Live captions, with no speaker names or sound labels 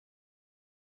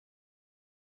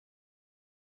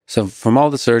So from all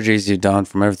the surgeries you've done,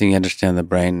 from everything you understand the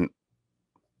brain,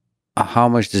 how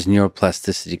much does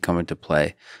neuroplasticity come into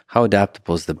play? How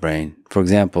adaptable is the brain? For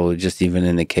example, just even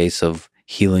in the case of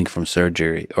healing from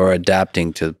surgery or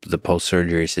adapting to the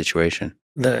post-surgery situation.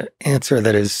 The answer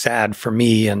that is sad for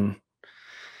me and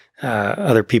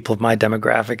other people of my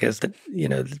demographic is that,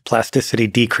 plasticity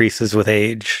decreases with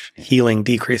age, healing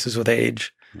decreases with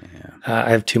age. Yeah. I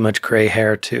have too much gray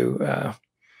hair to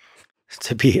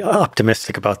be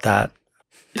optimistic about that.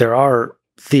 There are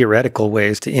theoretical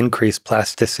ways to increase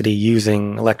plasticity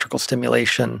using electrical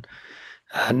stimulation.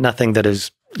 Nothing that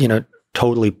is,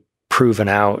 totally proven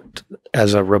out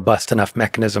as a robust enough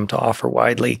mechanism to offer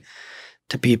widely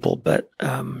to people. But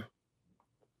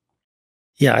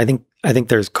yeah, I think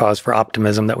there's cause for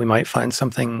optimism that we might find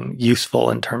something useful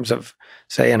in terms of,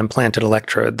 say, an implanted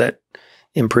electrode that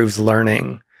improves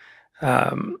learning.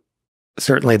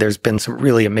 Certainly, there's been some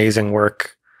really amazing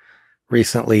work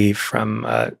recently from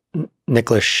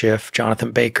Nicholas Schiff,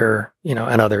 Jonathan Baker,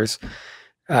 and others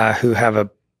who have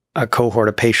a cohort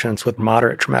of patients with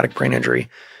moderate traumatic brain injury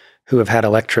who have had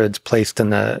electrodes placed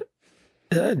in the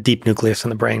deep nucleus in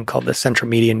the brain called the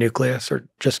centromedian nucleus, or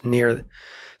just near the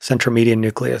centromedian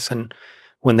nucleus. And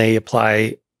when they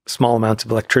apply small amounts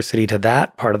of electricity to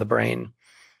that part of the brain,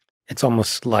 it's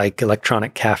almost like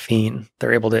electronic caffeine.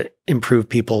 They're able to improve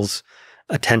people's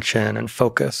attention and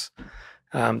focus.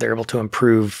 They're able to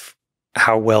improve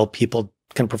how well people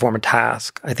can perform a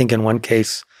task. I think in one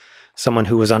case, someone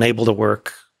who was unable to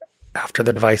work after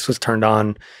the device was turned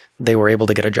on, they were able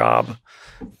to get a job.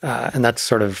 And that's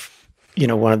sort of,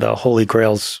 one of the holy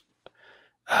grails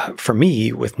for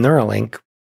me with Neuralink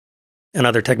and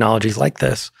other technologies like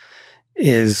this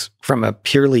is, from a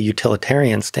purely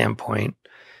utilitarian standpoint,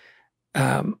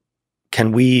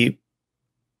 can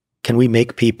we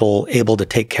make people able to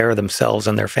take care of themselves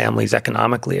and their families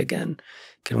economically again?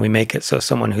 Can we make it so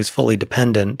someone who's fully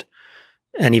dependent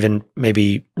and even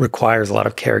maybe requires a lot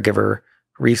of caregiver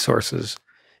resources,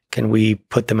 can we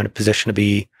put them in a position to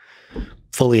be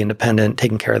fully independent,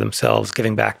 taking care of themselves,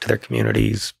 giving back to their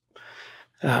communities?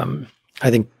 I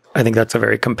think that's a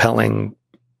very compelling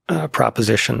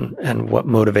proposition, and what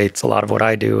motivates a lot of what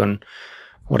I do and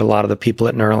what a lot of the people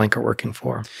at Neuralink are working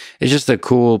for. It's just a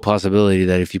cool possibility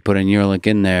that if you put a Neuralink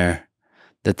in there,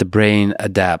 that the brain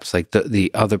adapts, like the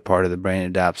other part of the brain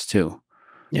adapts too.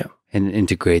 Yeah. And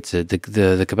integrates it.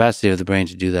 The capacity of the brain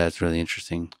to do that is really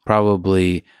interesting.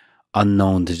 Probably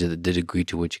unknown to the degree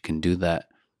to which it can do that.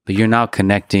 But you're now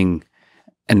connecting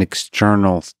an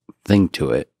external thing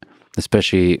to it,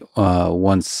 especially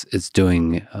once it's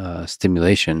doing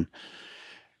stimulation.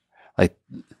 Like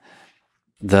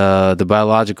the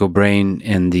biological brain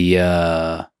and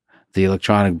the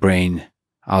electronic brain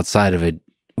outside of it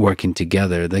working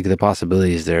together, like the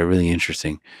possibilities there are really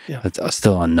interesting. Yeah. It's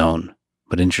still unknown,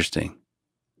 but interesting.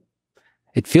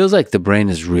 It feels like the brain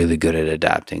is really good at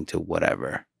adapting to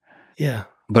whatever. Yeah.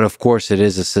 But of course, it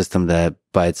is a system that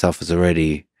by itself is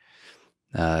already,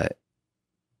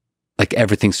 like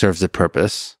everything serves a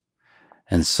purpose.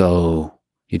 And so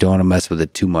you don't want to mess with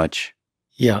it too much.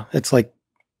 Yeah. It's like,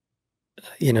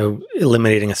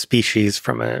 eliminating a species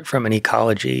from an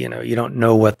ecology. You don't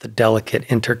know what the delicate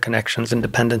interconnections and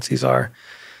dependencies are.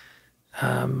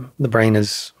 The brain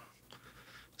is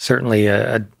certainly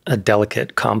a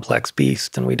delicate, complex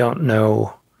beast, and we don't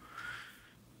know,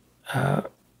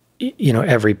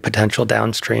 every potential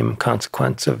downstream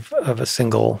consequence of a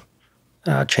single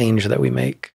change that we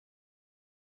make.